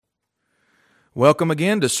Welcome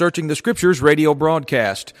again to Searching the Scriptures radio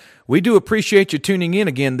broadcast. We do appreciate you tuning in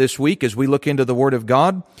again this week as we look into the Word of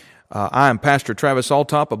God. I am Pastor Travis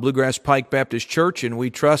Altop of Bluegrass Pike Baptist Church, and we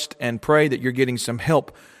trust and pray that you're getting some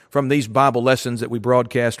help from these Bible lessons that we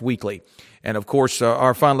broadcast weekly. And of course,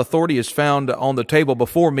 our final authority is found on the table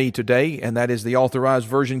before me today, and that is the Authorized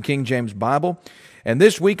Version King James Bible. And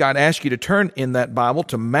this week, I'd ask you to turn in that Bible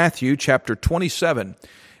to Matthew chapter 27.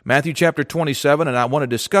 Matthew chapter 27, and I want to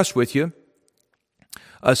discuss with you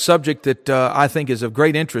a subject that I think is of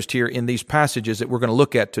great interest here in these passages that we're going to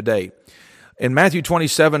look at today. In Matthew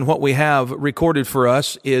 27, what we have recorded for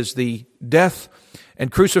us is the death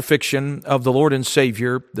and crucifixion of the Lord and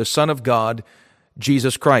Savior, the Son of God,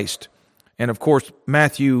 Jesus Christ. And of course,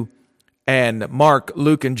 Matthew and Mark,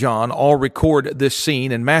 Luke, and John all record this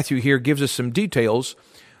scene, and Matthew here gives us some details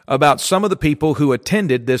about some of the people who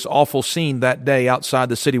attended this awful scene that day outside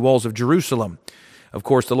the city walls of Jerusalem. Of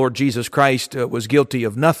course, the Lord Jesus Christ was guilty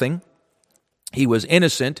of nothing. He was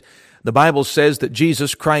innocent. The Bible says that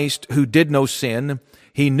Jesus Christ, who did no sin,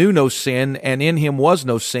 he knew no sin, and in him was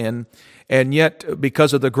no sin. And yet,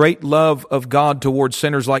 because of the great love of God towards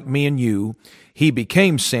sinners like me and you, he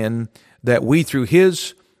became sin, that we through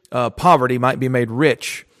his poverty might be made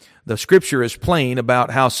rich. The Scripture is plain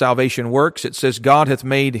about how salvation works. It says, God hath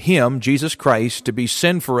made him, Jesus Christ, to be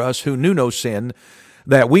sin for us who knew no sin,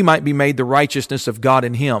 that we might be made the righteousness of God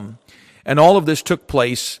in him. And all of this took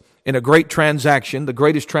place in a great transaction, the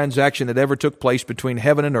greatest transaction that ever took place between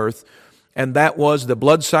heaven and earth, and that was the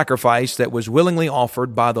blood sacrifice that was willingly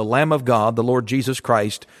offered by the Lamb of God, the Lord Jesus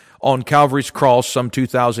Christ, on Calvary's cross some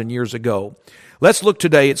 2,000 years ago. Let's look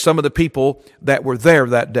today at some of the people that were there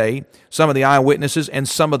that day, some of the eyewitnesses, and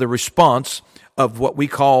some of the response of what we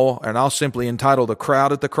call, and I'll simply entitle, the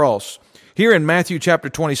crowd at the cross. Here in Matthew chapter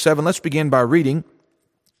 27, let's begin by reading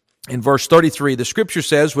in verse 33, the Scripture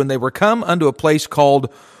says, when they were come unto a place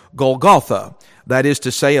called Golgotha, that is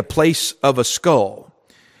to say, a place of a skull.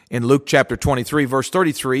 In Luke chapter 23, verse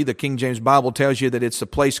 33, the King James Bible tells you that it's a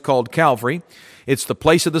place called Calvary. It's the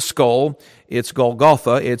place of the skull. It's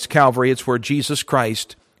Golgotha. It's Calvary. It's where Jesus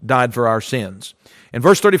Christ died for our sins. And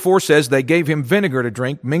verse 34 says, they gave him vinegar to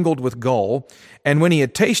drink, mingled with gall, and when he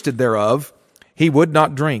had tasted thereof, he would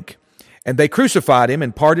not drink. And they crucified him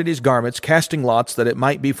and parted his garments, casting lots, that it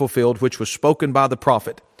might be fulfilled, which was spoken by the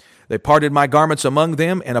prophet. They parted my garments among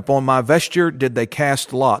them, and upon my vesture did they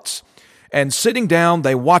cast lots. And sitting down,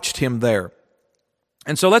 they watched him there.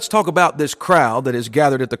 And so let's talk about this crowd that is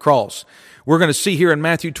gathered at the cross. We're going to see here in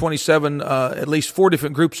Matthew 27 at least four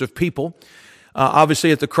different groups of people.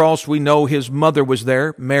 Obviously at the cross, we know his mother was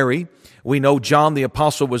there, Mary. We know John the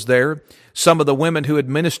Apostle was there. Some of the women who had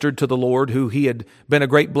ministered to the Lord, who he had been a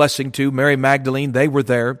great blessing to, Mary Magdalene, they were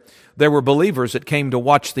there. There were believers that came to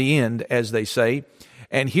watch the end, as they say.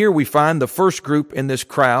 And here we find the first group in this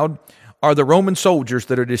crowd are the Roman soldiers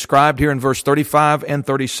that are described here in verse 35 and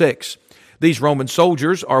 36. These Roman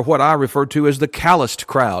soldiers are what I refer to as the calloused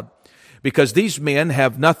crowd, because these men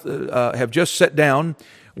have just sat down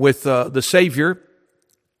with the Savior,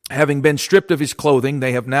 having been stripped of his clothing.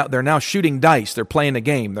 They're now shooting dice. They're playing a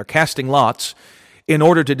game. They're casting lots in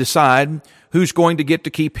order to decide who's going to get to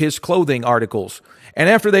keep his clothing articles. And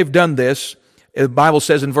after they've done this, the Bible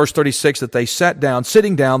says in verse 36 that they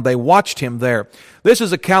sitting down, they watched him there. This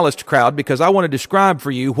is a calloused crowd because I want to describe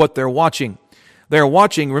for you what they're watching. They're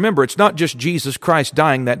watching, remember, it's not just Jesus Christ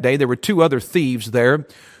dying that day. There were two other thieves there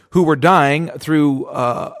who were dying through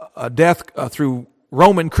through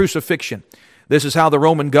Roman crucifixion. This is how the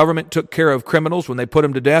Roman government took care of criminals when they put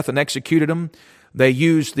them to death and executed them. They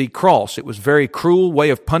used the cross. It was a very cruel way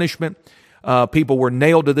of punishment. People were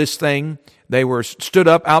nailed to this thing. They were stood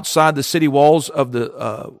up outside the city walls of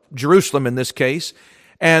the Jerusalem in this case,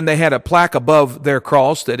 and they had a plaque above their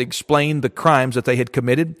cross that explained the crimes that they had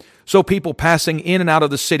committed. So people passing in and out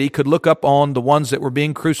of the city could look up on the ones that were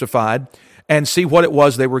being crucified and see what it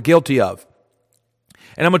was they were guilty of.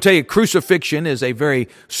 And I'm going to tell you, crucifixion is a very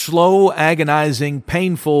slow, agonizing,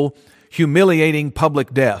 painful, humiliating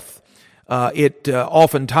public death.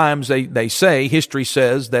 Oftentimes they say, history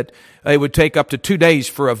says, that it would take up to 2 days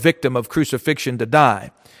for a victim of crucifixion to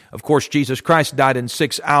die. Of course, Jesus Christ died in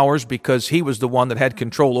 6 hours because he was the one that had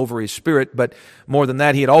control over his spirit. But more than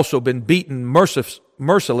that, he had also been beaten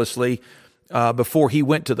mercilessly before he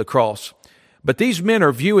went to the cross. But these men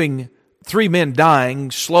are viewing 3 men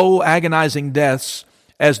dying, slow, agonizing deaths,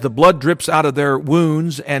 as the blood drips out of their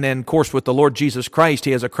wounds. And then, of course, with the Lord Jesus Christ,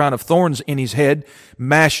 he has a crown of thorns in his head,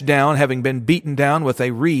 mashed down, having been beaten down with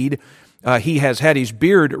a reed. He has had his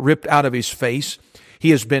beard ripped out of his face.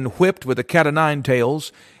 He has been whipped with a cat o' nine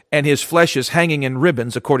tails, and his flesh is hanging in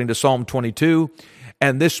ribbons, according to Psalm 22.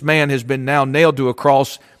 and this man has been now nailed to a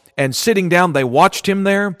cross, and sitting down, they watched him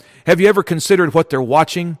there. Have you ever considered what they're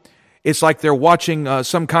watching? It's like they're watching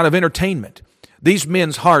some kind of entertainment. These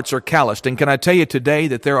men's hearts are calloused, and can I tell you today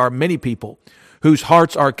that there are many people whose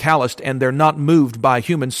hearts are calloused and they're not moved by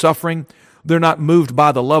human suffering. They're not moved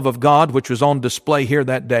by the love of God, which was on display here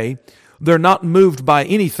that day. They're not moved by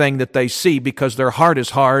anything that they see because their heart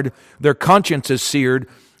is hard, their conscience is seared,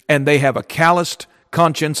 and they have a calloused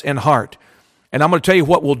conscience and heart. And I'm going to tell you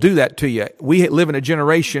what will do that to you. We live in a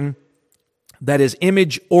generation that is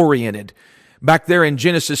image-oriented. Back there in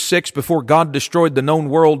Genesis 6, before God destroyed the known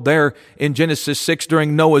world there in Genesis 6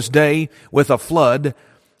 during Noah's day with a flood,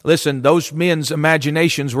 listen, those men's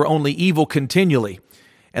imaginations were only evil continually.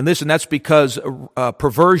 And listen, that's because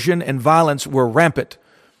perversion and violence were rampant.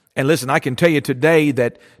 And listen, I can tell you today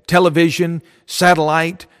that television,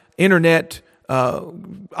 satellite, internet,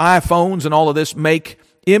 iPhones and all of this make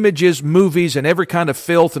images, movies, and every kind of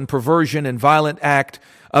filth and perversion and violent act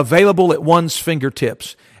available at one's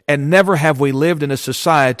fingertips. And never have we lived in a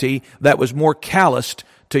society that was more calloused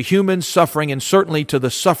to human suffering and certainly to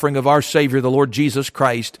the suffering of our Savior, the Lord Jesus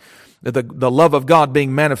Christ, the love of God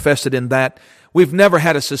being manifested in that. We've never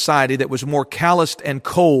had a society that was more calloused and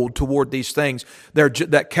cold toward these things.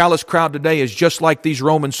 That callous crowd today is just like these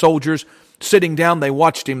Roman soldiers. Sitting down, they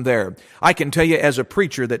watched him there. I can tell you as a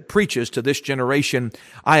preacher that preaches to this generation,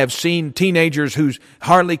 I have seen teenagers who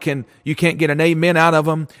you can't get an amen out of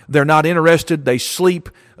them. They're not interested. They sleep.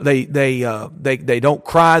 They don't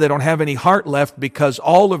cry. They don't have any heart left because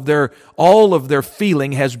all of their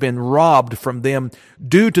feeling has been robbed from them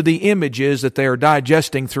due to the images that they are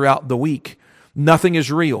digesting throughout the week. Nothing is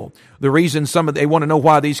real. The reason they want to know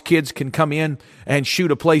why these kids can come in and shoot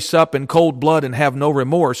a place up in cold blood and have no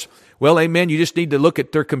remorse. Well, amen, you just need to look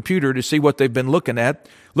at their computer to see what they've been looking at.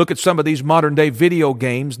 Look at some of these modern day video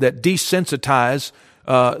games that desensitize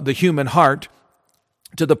the human heart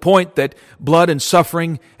to the point that blood and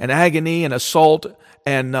suffering and agony and assault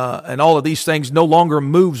and all of these things no longer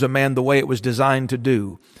moves a man the way it was designed to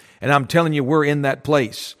do. And I'm telling you, we're in that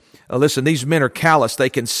place. Listen, these men are callous. They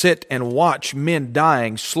can sit and watch men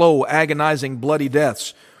dying, slow, agonizing, bloody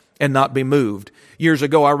deaths and not be moved. Years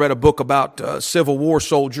ago, I read a book about Civil War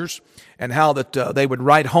soldiers and how that they would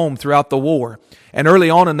write home throughout the war. And early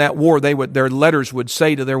on in that war, their letters would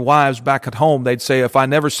say to their wives back at home, they'd say, if I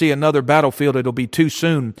never see another battlefield, it'll be too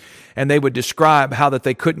soon. And they would describe how that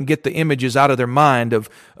they couldn't get the images out of their mind of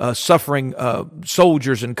suffering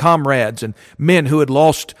soldiers and comrades and men who had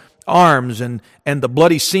lost arms and the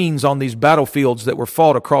bloody scenes on these battlefields that were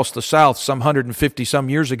fought across the South some 150 some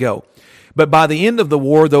years ago. But by the end of the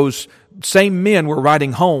war, those same men were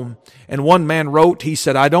writing home, and one man wrote, he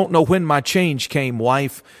said, I don't know when my change came,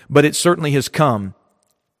 wife, but it certainly has come.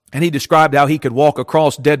 And he described how he could walk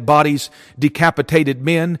across dead bodies, decapitated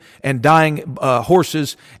men, and dying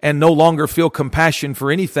horses, and no longer feel compassion for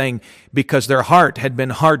anything because their heart had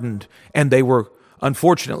been hardened, and they were,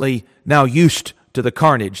 unfortunately, now used to the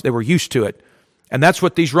carnage. They were used to it. And that's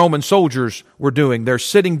what these Roman soldiers were doing. They're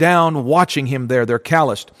sitting down, watching him there. They're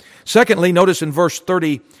calloused. Secondly, notice in verse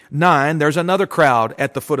 39, there's another crowd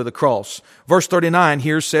at the foot of the cross. Verse 39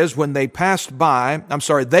 here says, they that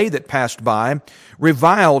passed by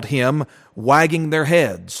reviled him, wagging their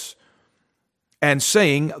heads, and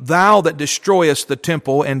saying, Thou that destroyest the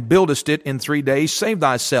temple and buildest it in 3 days, save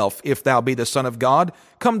thyself, if thou be the Son of God.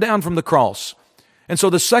 Come down from the cross. And so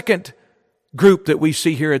the second group that we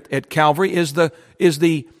see here at Calvary is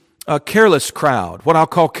the careless crowd, what I'll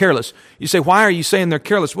call careless. You say, why are you saying they're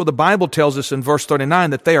careless? Well, the Bible tells us in verse 39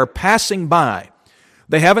 that they are passing by.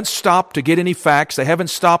 They haven't stopped to get any facts. They haven't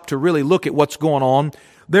stopped to really look at what's going on.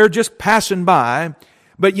 They're just passing by,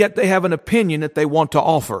 but yet they have an opinion that they want to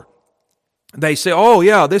offer. They say, oh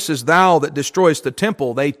yeah, this is thou that destroyest the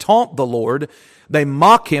temple. They taunt the Lord. They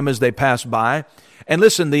mock him as they pass by. And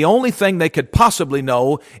listen, the only thing they could possibly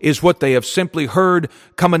know is what they have simply heard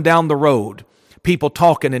coming down the road. People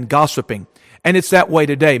talking and gossiping. And it's that way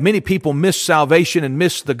today. Many people miss salvation and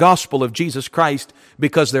miss the gospel of Jesus Christ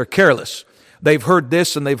because they're careless. They've heard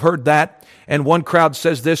this and they've heard that. And one crowd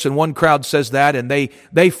says this and one crowd says that. And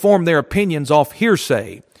they form their opinions off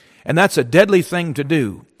hearsay. And that's a deadly thing to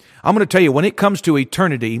do. I'm going to tell you, when it comes to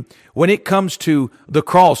eternity, when it comes to the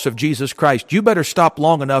cross of Jesus Christ, you better stop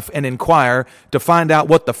long enough and inquire to find out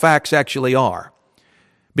what the facts actually are.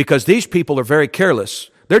 Because these people are very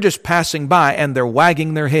careless. They're just passing by and they're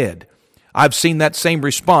wagging their head. I've seen that same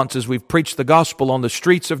response as we've preached the gospel on the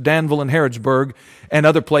streets of Danville and Harrodsburg and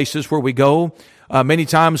other places where we go. Many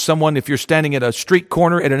times if you're standing at a street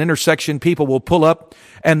corner at an intersection, people will pull up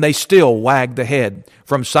and they still wag the head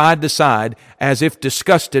from side to side as if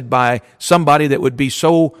disgusted by somebody that would be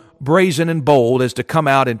so brazen and bold as to come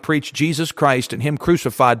out and preach Jesus Christ and Him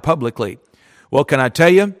crucified publicly. Well, can I tell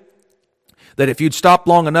you that if you'd stop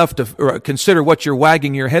long enough to consider what you're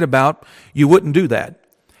wagging your head about, you wouldn't do that.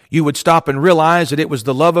 You would stop and realize that it was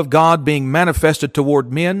the love of God being manifested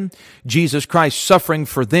toward men, Jesus Christ suffering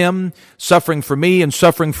for them, suffering for me, and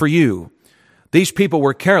suffering for you. These people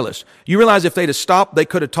were careless. You realize if they'd have stopped, they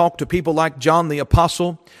could have talked to people like John the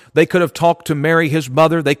Apostle. They could have talked to Mary, his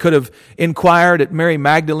mother. They could have inquired at Mary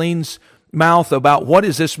Magdalene's mouth about what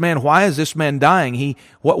is this man? Why is this man dying?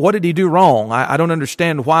 What did he do wrong? I don't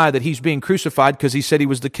understand why that he's being crucified, because he said he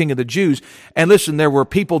was the King of the Jews. And listen, there were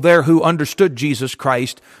people there who understood Jesus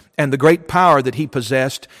Christ and the great power that He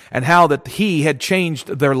possessed, and how that He had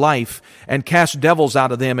changed their life and cast devils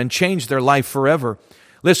out of them and changed their life forever.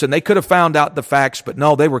 Listen, they could have found out the facts, but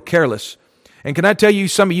no, they were careless. And can I tell you,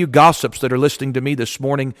 some of you gossips that are listening to me this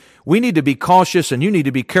morning, we need to be cautious and you need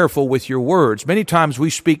to be careful with your words. Many times we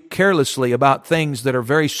speak carelessly about things that are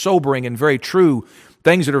very sobering and very true,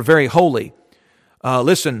 things that are very holy.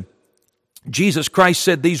 Listen, Jesus Christ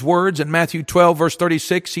said these words in Matthew 12, verse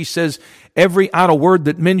 36. He says, "Every idle word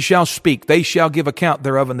that men shall speak, they shall give account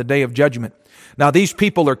thereof in the day of judgment." Now these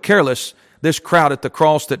people are careless, this crowd at the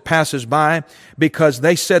cross that passes by, because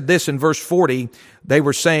they said this in verse 40. They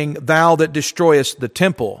were saying, "Thou that destroyest the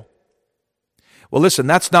temple." Well, listen,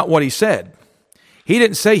 that's not what He said. He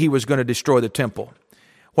didn't say He was going to destroy the temple.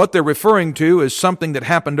 What they're referring to is something that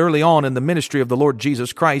happened early on in the ministry of the Lord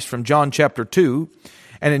Jesus Christ from John chapter 2.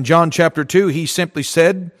 And in John chapter 2, He simply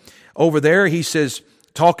said, over there, He says,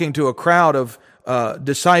 talking to a crowd of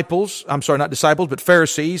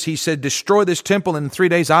Pharisees, He said, "Destroy this temple, and in 3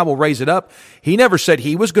 days I will raise it up." He never said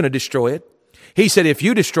He was going to destroy it. He said, "If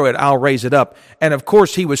you destroy it, I'll raise it up." And of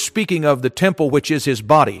course, He was speaking of the temple, which is His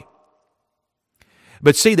body.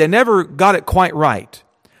 But see, they never got it quite right.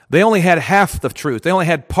 They only had half the truth. They only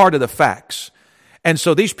had part of the facts. And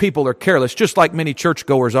so these people are careless, just like many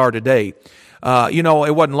churchgoers are today. It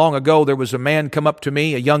wasn't long ago, there was a man come up to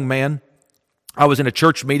me, a young man. I was in a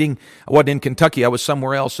church meeting. I wasn't in Kentucky. I was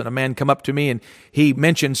somewhere else. And a man come up to me and he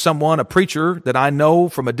mentioned someone, a preacher that I know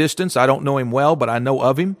from a distance. I don't know him well, but I know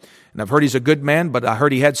of him. And I've heard he's a good man, but I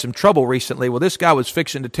heard he had some trouble recently. Well, this guy was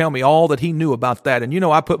fixing to tell me all that he knew about that. And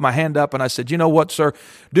I put my hand up and I said, "You know what, sir?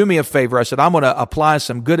 Do me a favor." I said, "I'm going to apply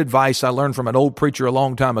some good advice I learned from an old preacher a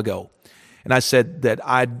long time ago." And I said that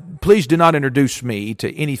please do not introduce me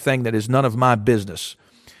to anything that is none of my business.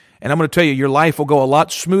 And I'm going to tell you, your life will go a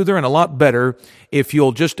lot smoother and a lot better if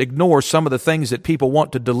you'll just ignore some of the things that people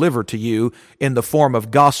want to deliver to you in the form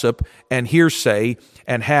of gossip and hearsay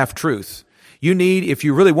and half-truth. If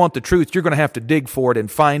you really want the truth, you're going to have to dig for it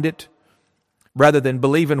and find it, rather than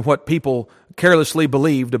believe in what people carelessly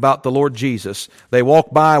believed about the Lord Jesus. They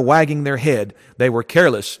walked by wagging their head. They were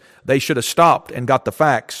careless. They should have stopped and got the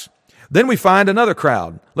facts. Then we find another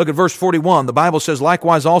crowd. Look at verse 41. The Bible says,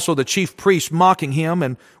 "Likewise also the chief priests mocking Him,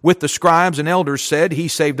 and with the scribes and elders said, He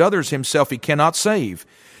saved others, Himself He cannot save.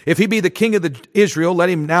 If He be the King of Israel, let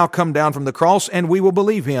Him now come down from the cross, and we will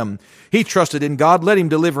believe Him. He trusted in God, let Him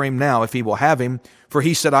deliver Him now, if He will have Him. For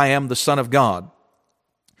He said, I am the Son of God."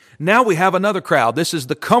 Now we have another crowd. This is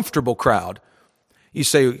the comfortable crowd. You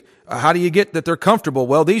say, how do you get that they're comfortable?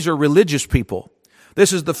 Well, these are religious people.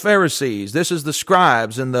 This is the Pharisees. This is the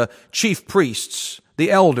scribes and the chief priests, the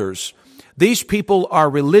elders. These people are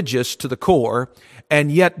religious to the core, and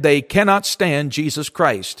yet they cannot stand Jesus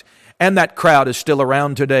Christ. And that crowd is still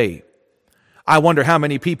around today. I wonder how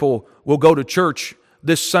many people will go to church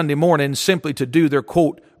this Sunday morning simply to do their,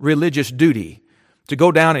 quote, religious duty, to go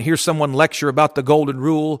down and hear someone lecture about the golden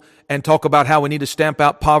rule and talk about how we need to stamp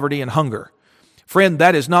out poverty and hunger. Friend,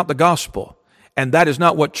 that is not the gospel, and that is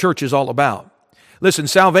not what church is all about. Listen,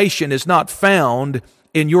 salvation is not found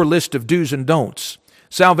in your list of do's and don'ts.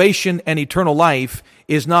 Salvation and eternal life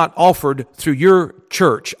is not offered through your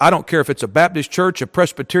church. I don't care if it's a Baptist church, a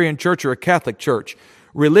Presbyterian church, or a Catholic church.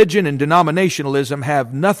 Religion and denominationalism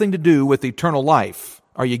have nothing to do with eternal life.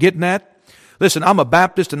 Are you getting that? Listen, I'm a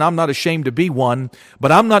Baptist and I'm not ashamed to be one,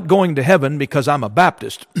 but I'm not going to heaven because I'm a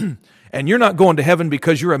Baptist. And you're not going to heaven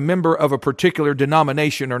because you're a member of a particular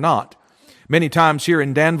denomination or not. Many times here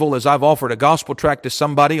in Danville, as I've offered a gospel tract to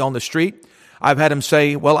somebody on the street, I've had them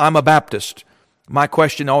say, "Well, I'm a Baptist." My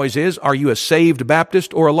question always is, are you a saved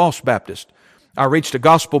Baptist or a lost Baptist? I reached a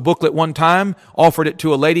gospel booklet one time, offered it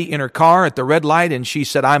to a lady in her car at the red light, and she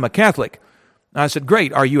said, "I'm a Catholic." I said,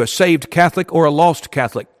 great. Are you a saved Catholic or a lost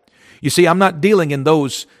Catholic? You see, I'm not dealing in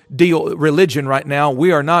those religion right now.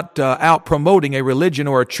 We are not out promoting a religion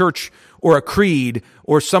or a church or a creed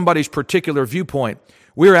or somebody's particular viewpoint.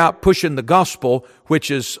 We're out pushing the gospel,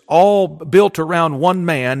 which is all built around one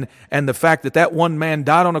man and the fact that that one man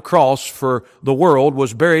died on a cross for the world,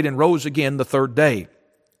 was buried, and rose again the third day.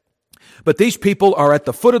 But these people are at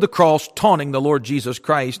the foot of the cross taunting the Lord Jesus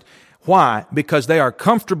Christ. Why? Because they are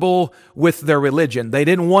comfortable with their religion. They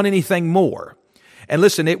didn't want anything more. And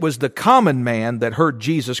listen, it was the common man that heard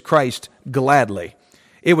Jesus Christ gladly.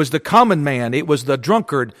 It was the common man, it was the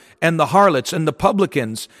drunkard and the harlots and the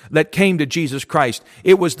publicans that came to Jesus Christ.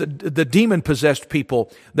 It was the demon-possessed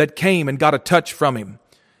people that came and got a touch from Him.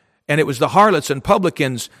 And it was the harlots and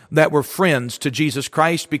publicans that were friends to Jesus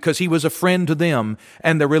Christ because He was a friend to them.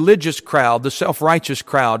 And the religious crowd, the self-righteous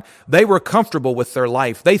crowd, they were comfortable with their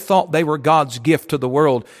life. They thought they were God's gift to the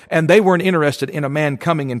world, and they weren't interested in a man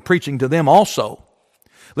coming and preaching to them also.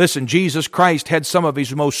 Listen, Jesus Christ had some of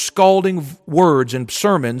His most scalding words and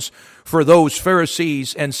sermons for those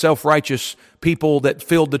Pharisees and self-righteous people that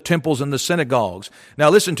filled the temples and the synagogues. Now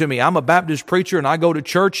listen to me, I'm a Baptist preacher and I go to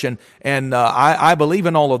church and I believe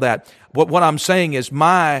in all of that. What I'm saying is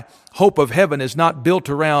my hope of heaven is not built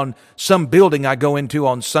around some building I go into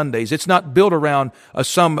on Sundays. It's not built around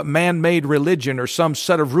some man-made religion or some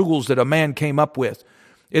set of rules that a man came up with.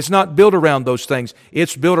 It's not built around those things.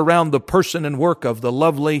 It's built around the person and work of the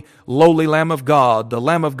lovely, lowly Lamb of God, the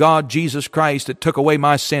Lamb of God, Jesus Christ, that took away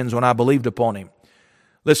my sins when I believed upon Him.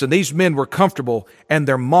 Listen, these men were comfortable, and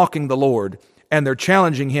they're mocking the Lord, and they're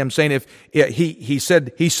challenging Him, saying if He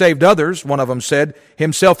said He saved others, one of them said,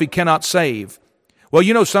 Himself He cannot save. Well,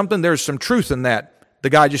 you know something? There's some truth in that. The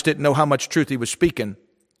guy just didn't know how much truth he was speaking.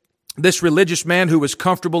 This religious man who was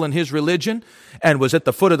comfortable in his religion and was at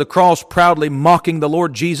the foot of the cross proudly mocking the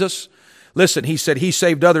Lord Jesus. Listen, he said, He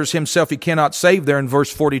saved others, Himself He cannot save there in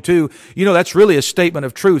verse 42. You know, that's really a statement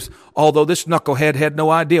of truth, although this knucklehead had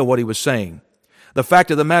no idea what he was saying. The fact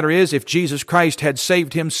of the matter is, if Jesus Christ had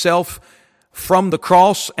saved Himself from the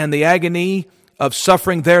cross and the agony of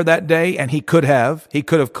suffering there that day, and He could have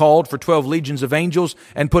called for 12 legions of angels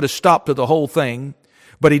and put a stop to the whole thing,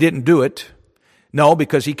 but He didn't do it. No,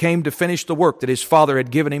 because He came to finish the work that His Father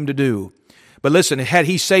had given Him to do. But listen, had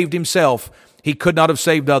He saved Himself, He could not have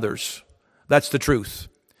saved others. That's the truth.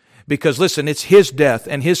 Because listen, it's His death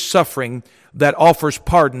and His suffering that offers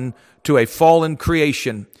pardon to a fallen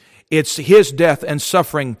creation. It's His death and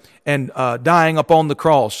suffering and dying upon the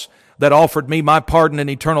cross that offered me my pardon and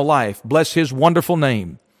eternal life. Bless His wonderful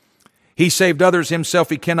name. He saved others, Himself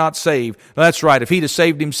He cannot save. Now, that's right. If He'd have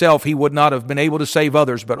saved Himself, He would not have been able to save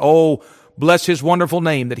others. But oh, bless His wonderful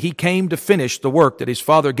name that He came to finish the work that His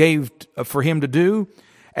Father gave for Him to do,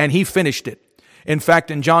 and He finished it. In fact,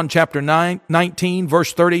 in John chapter 19,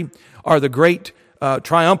 verse 30, are the great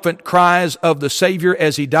triumphant cries of the Savior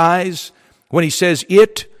as He dies, when He says,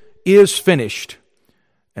 "It is finished."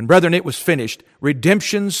 And brethren, it was finished.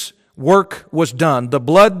 Redemption's work was done. The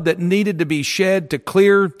blood that needed to be shed to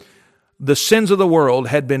clear the sins of the world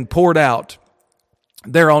had been poured out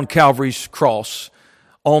there on Calvary's cross.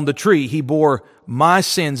 On the tree, He bore my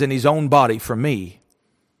sins in His own body for me.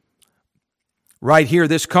 Right here,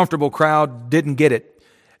 this comfortable crowd didn't get it.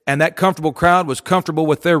 And that comfortable crowd was comfortable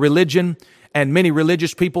with their religion, and many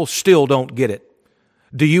religious people still don't get it.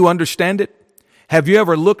 Do you understand it? Have you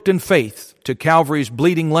ever looked in faith to Calvary's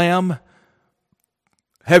bleeding lamb?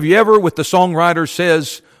 Have you ever, with the songwriter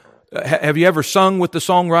says, have you ever sung with the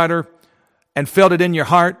songwriter and felt it in your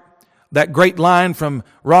heart? That great line from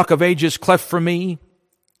Rock of Ages, "Cleft for me,"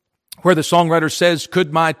 where the songwriter says,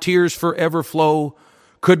 "Could my tears forever flow?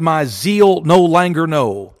 Could my zeal no longer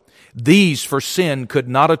know? These for sin could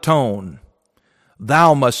not atone.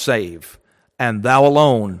 Thou must save, and Thou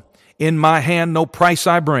alone. In my hand no price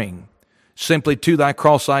I bring. Simply to Thy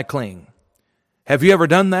cross I cling." Have you ever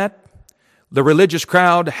done that? The religious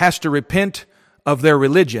crowd has to repent of their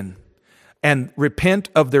religion and repent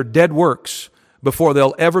of their dead works before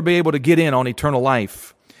they'll ever be able to get in on eternal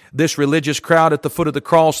life. This religious crowd at the foot of the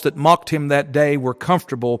cross that mocked Him that day were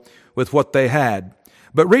comfortable with what they had.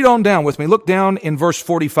 But read on down with me. Look down in verse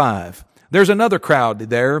 45. There's another crowd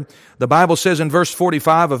there. The Bible says in verse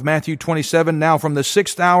 45 of Matthew 27, "Now from the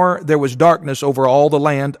 6th hour there was darkness over all the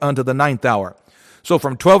land unto the 9th hour." So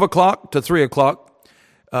from 12 o'clock to 3 o'clock,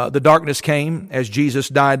 the darkness came as Jesus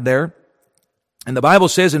died there. And the Bible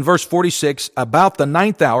says in verse 46, "About the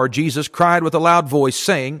 9th hour Jesus cried with a loud voice,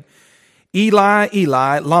 saying, Eli,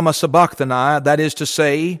 Eli, lama sabachthani," that is to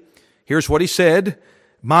say, here's what He said,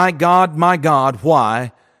 my God,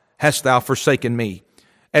 why hast Thou forsaken me?"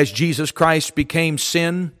 As Jesus Christ became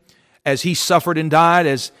sin as He suffered and died,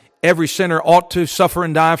 as every sinner ought to suffer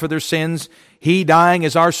and die for their sins, He dying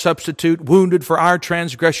as our substitute, wounded for our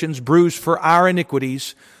transgressions, bruised for our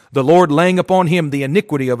iniquities, the Lord laying upon Him the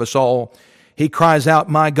iniquity of us all, He cries out,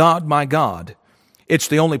 my God, my God. It's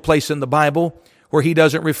the only place in the Bible where He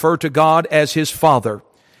doesn't refer to God as His Father,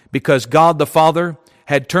 because God the Father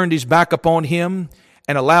had turned His back upon Him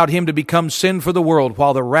and allowed Him to become sin for the world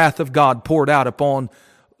while the wrath of God poured out upon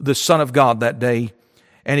the Son of God that day.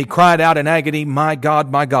 And He cried out in agony, my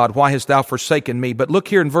God, why hast Thou forsaken me? But look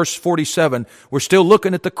here in verse 47, we're still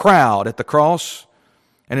looking at the crowd at the cross.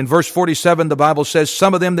 And in verse 47, the Bible says,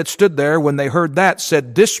 some of them that stood there, when they heard that,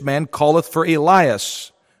 said, this man calleth for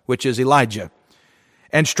Elias, which is Elijah.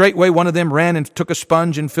 And straightway one of them ran and took a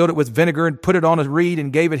sponge and filled it with vinegar and put it on a reed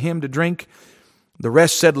and gave it him to drink. The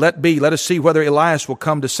rest said, let be, let us see whether Elias will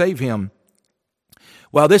come to save him.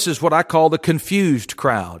 Well, this is what I call the confused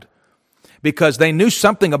crowd, because they knew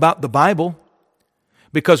something about the Bible,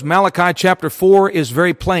 because Malachi chapter 4 is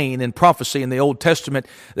very plain in prophecy in the Old Testament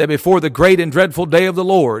that before the great and dreadful day of the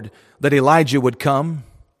Lord, that Elijah would come.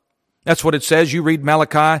 That's what it says. You read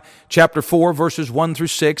Malachi chapter 4, verses 1 through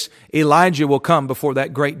 6. Elijah will come before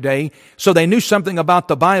that great day. So they knew something about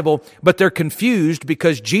the Bible, but they're confused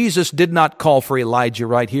because Jesus did not call for Elijah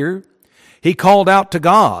right here. He called out to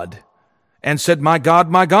God and said, my God,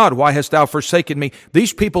 why hast Thou forsaken me?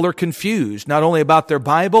 These people are confused, not only about their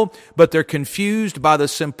Bible, but they're confused by the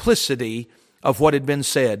simplicity of what had been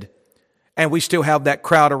said. And we still have that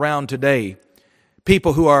crowd around today.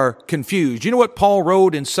 People who are confused. You know what Paul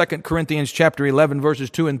wrote in 2 Corinthians chapter 11,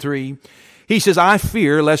 verses 2 and 3? He says, I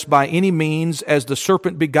fear lest by any means, as the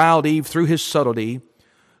serpent beguiled Eve through his subtlety,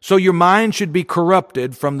 so your mind should be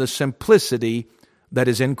corrupted from the simplicity that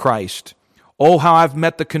is in Christ. Oh, how I've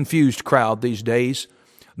met the confused crowd these days.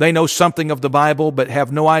 They know something of the Bible, but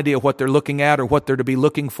have no idea what they're looking at or what they're to be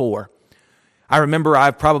looking for. I remember,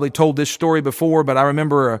 I've probably told this story before, but I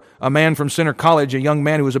remember a man from Center College, a young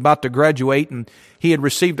man who was about to graduate, and he had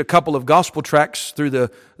received a couple of gospel tracts through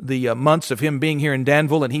the months of him being here in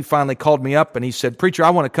Danville, and he finally called me up and he said, preacher,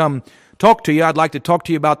 I want to come talk to you. I'd like to talk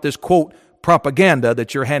to you about this, quote, propaganda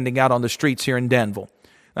that you're handing out on the streets here in Danville.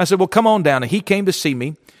 I said, well, come on down. And he came to see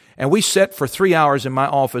me, and we sat for 3 hours in my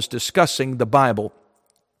office discussing the Bible.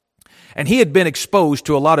 And he had been exposed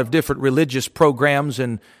to a lot of different religious programs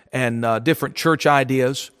and different church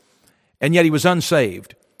ideas, and yet he was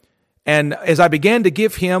unsaved. And as I began to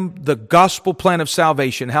give him the gospel plan of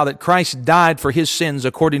salvation, how that Christ died for his sins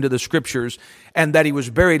according to the Scriptures, and that he was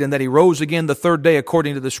buried and that he rose again the third day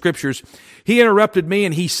according to the Scriptures, he interrupted me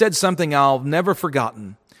and he said something I'll never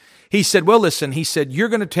forgotten. He said, well, listen, he said, you're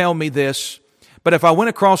going to tell me this, but if I went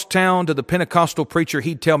across town to the Pentecostal preacher,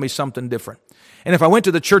 he'd tell me something different. And if I went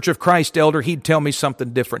to the Church of Christ elder, he'd tell me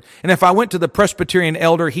something different. And if I went to the Presbyterian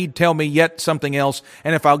elder, he'd tell me yet something else.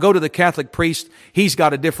 And if I'll go to the Catholic priest, he's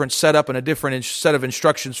got a different setup and a different set of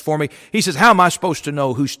instructions for me. He says, how am I supposed to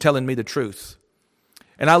know who's telling me the truth?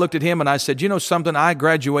 And I looked at him and I said, you know something? I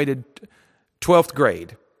graduated 12th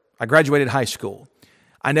grade. I graduated high school.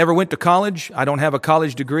 I never went to college. I don't have a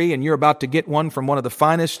college degree, and you're about to get one from one of the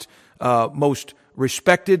finest, most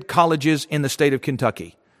respected colleges in the state of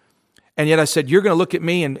Kentucky. And yet I said, you're going to look at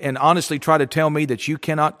me and honestly try to tell me that you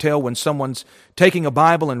cannot tell when someone's taking a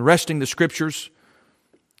Bible and wresting the Scriptures?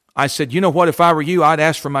 I said, you know what, if I were you, I'd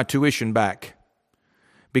ask for my tuition back,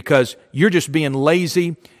 because you're just being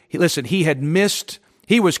lazy. Listen,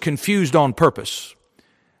 he was confused on purpose.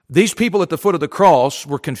 These people at the foot of the cross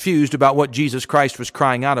were confused about what Jesus Christ was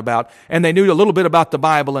crying out about, and they knew a little bit about the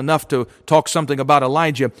Bible, enough to talk something about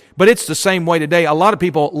Elijah. But it's the same way today. A lot of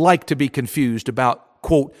people like to be confused about,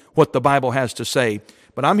 quote, what the Bible has to say.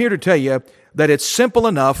 But I'm here to tell you that it's simple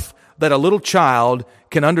enough that a little child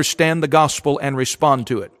can understand the gospel and respond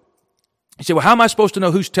to it. You say, well, how am I supposed to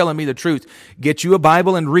know who's telling me the truth? Get you a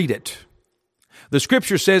Bible and read it. The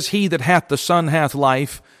Scripture says, he that hath the Son hath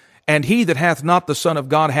life, and he that hath not the Son of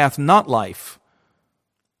God hath not life.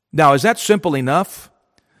 Now, is that simple enough?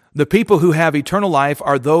 The people who have eternal life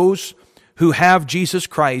are those who have Jesus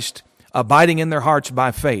Christ abiding in their hearts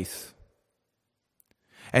by faith.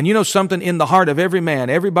 And you know something, in the heart of every man,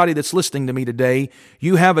 everybody that's listening to me today,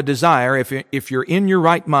 you have a desire, if you're in your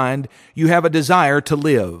right mind, you have a desire to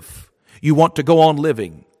live. You want to go on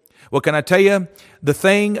living. Well, can I tell you, the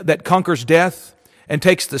thing that conquers death and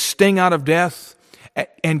takes the sting out of death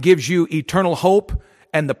and gives you eternal hope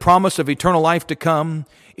and the promise of eternal life to come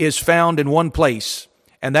is found in one place.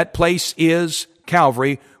 And that place is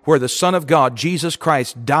Calvary, where the Son of God, Jesus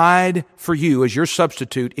Christ, died for you as your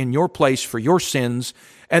substitute in your place for your sins,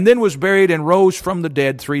 and then was buried and rose from the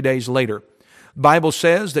dead 3 days later. The Bible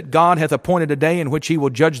says that God hath appointed a day in which he will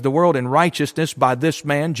judge the world in righteousness by this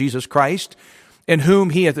man, Jesus Christ, in whom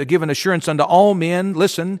he hath given assurance unto all men,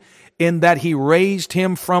 listen, in that he raised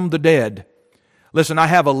him from the dead. Listen, I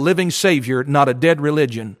have a living Savior, not a dead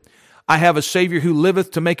religion. I have a Savior who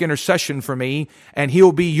liveth to make intercession for me, and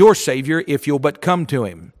he'll be your Savior if you'll but come to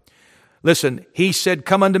him. Listen, he said,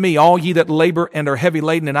 come unto me, all ye that labor and are heavy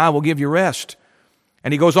laden, and I will give you rest.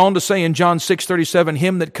 And he goes on to say in John 6:37,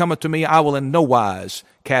 him that cometh to me I will in no wise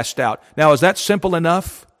cast out. Now, is that simple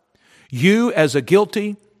enough? You as a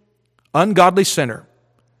guilty, ungodly sinner,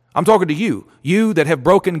 I'm talking to you, you that have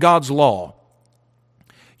broken God's law.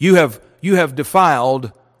 You have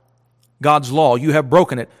defiled God's law. You have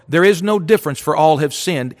broken it. There is no difference, for all have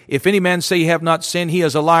sinned. If any man say he have not sinned, he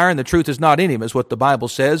is a liar, and the truth is not in him, is what the Bible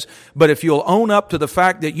says. But if you'll own up to the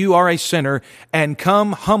fact that you are a sinner and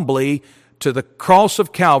come humbly to the cross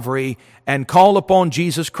of Calvary and call upon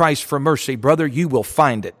Jesus Christ for mercy, brother, you will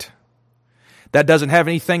find it. That doesn't have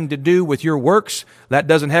anything to do with your works. That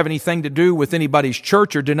doesn't have anything to do with anybody's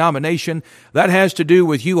church or denomination. That has to do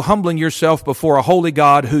with you humbling yourself before a holy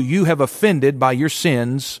God who you have offended by your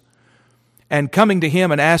sins, and coming to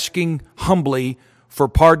him and asking humbly for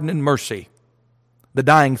pardon and mercy. The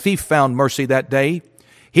dying thief found mercy that day.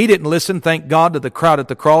 He didn't listen, thank God, to the crowd at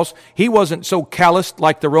the cross. He wasn't so calloused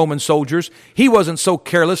like the Roman soldiers. He wasn't so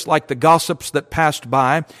careless like the gossips that passed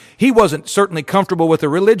by. He wasn't certainly comfortable with a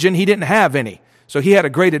religion. He didn't have any. So he had a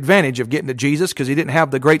great advantage of getting to Jesus because he didn't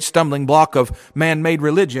have the great stumbling block of man-made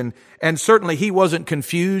religion. And certainly he wasn't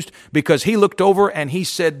confused because he looked over and he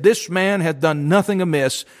said, this man hath done nothing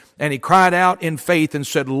amiss. And he cried out in faith and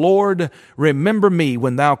said, Lord, remember me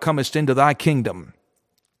when thou comest into thy kingdom.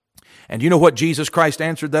 And you know what Jesus Christ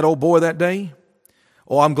answered that old boy that day?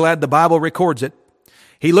 Oh, I'm glad the Bible records it.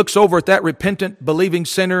 He looks over at that repentant, believing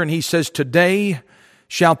sinner and he says, today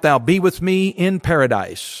shalt thou be with me in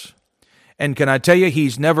paradise. And can I tell you,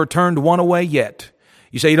 he's never turned one away yet.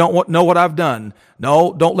 You say, you don't know what I've done.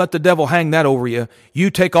 No, don't let the devil hang that over you.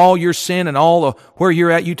 You take all your sin and all where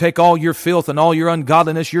you're at. You take all your filth and all your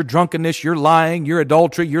ungodliness, your drunkenness, your lying, your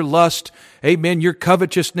adultery, your lust, amen, your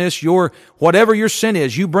covetousness, your whatever your sin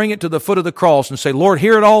is. You bring it to the foot of the cross and say, Lord,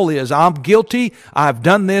 here it all is. I'm guilty. I've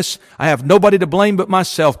done this. I have nobody to blame but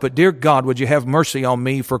myself. But dear God, would you have mercy on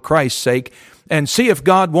me for Christ's sake? And see if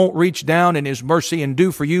God won't reach down in his mercy and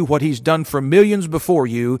do for you what he's done for millions before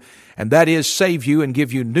you, and that is save you and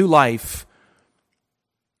give you new life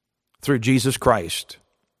through Jesus Christ.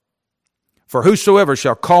 For whosoever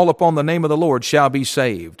shall call upon the name of the Lord shall be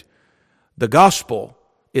saved. The gospel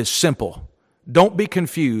is simple. Don't be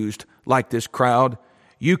confused like this crowd.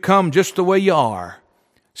 You come just the way you are,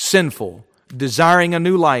 sinful, desiring a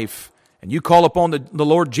new life, and you call upon the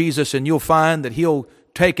Lord Jesus, and you'll find that he'll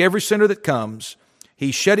take every sinner that comes.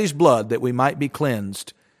 He shed his blood that we might be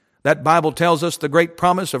cleansed. That Bible tells us the great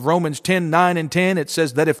promise of Romans 10:9 and 10. It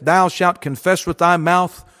says that if thou shalt confess with thy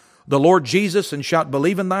mouth the Lord Jesus, and shalt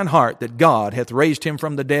believe in thine heart that God hath raised him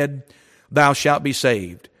from the dead, thou shalt be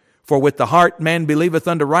saved. For with the heart man believeth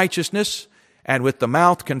unto righteousness, and with the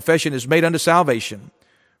mouth confession is made unto salvation.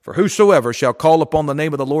 For whosoever shall call upon the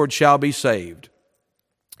name of the Lord shall be saved.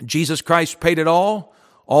 Jesus Christ paid it all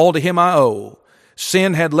to him I owe.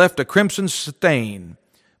 Sin had left a crimson stain,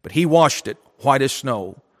 but he washed it white as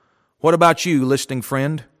snow. What about you, listening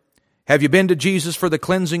friend? Have you been to Jesus for the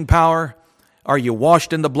cleansing power? Are you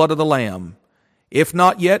washed in the blood of the Lamb? If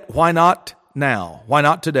not yet, why not now? Why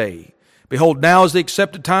not today? Behold, now is the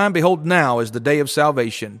accepted time. Behold, now is the day of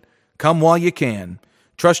salvation. Come while you can.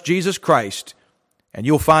 Trust Jesus Christ, and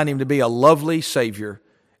you'll find him to be a lovely Savior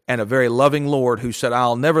and a very loving Lord who said,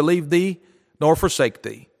 I'll never leave thee nor forsake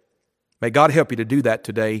thee. May God help you to do that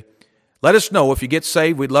today. Let us know if you get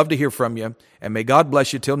saved. We'd love to hear from you. And may God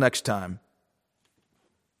bless you till next time.